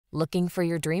Looking for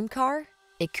your dream car?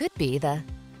 It could be the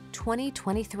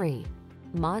 2023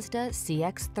 Mazda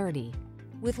CX-30.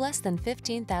 With less than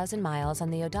 15,000 miles on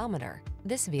the odometer,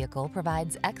 this vehicle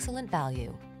provides excellent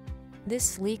value. This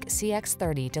sleek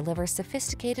CX-30 delivers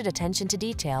sophisticated attention to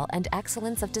detail and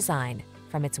excellence of design.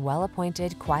 From its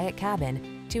well-appointed, quiet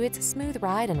cabin to its smooth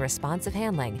ride and responsive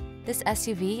handling, this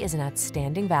SUV is an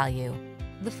outstanding value.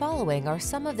 The following are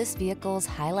some of this vehicle's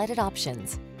highlighted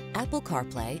options: Apple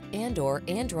CarPlay and/or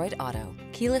Android Auto,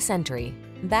 keyless entry,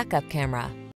 backup camera,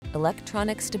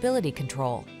 electronic stability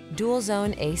control, dual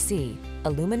zone AC,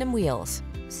 aluminum wheels,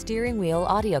 steering wheel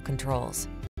audio controls,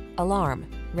 alarm,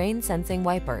 rain sensing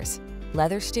wipers,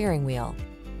 leather steering wheel.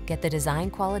 Get the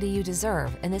design quality you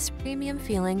deserve in this premium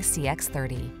feeling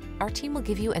CX-30. Our team will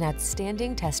give you an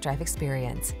outstanding test drive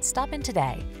experience. Stop in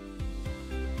today.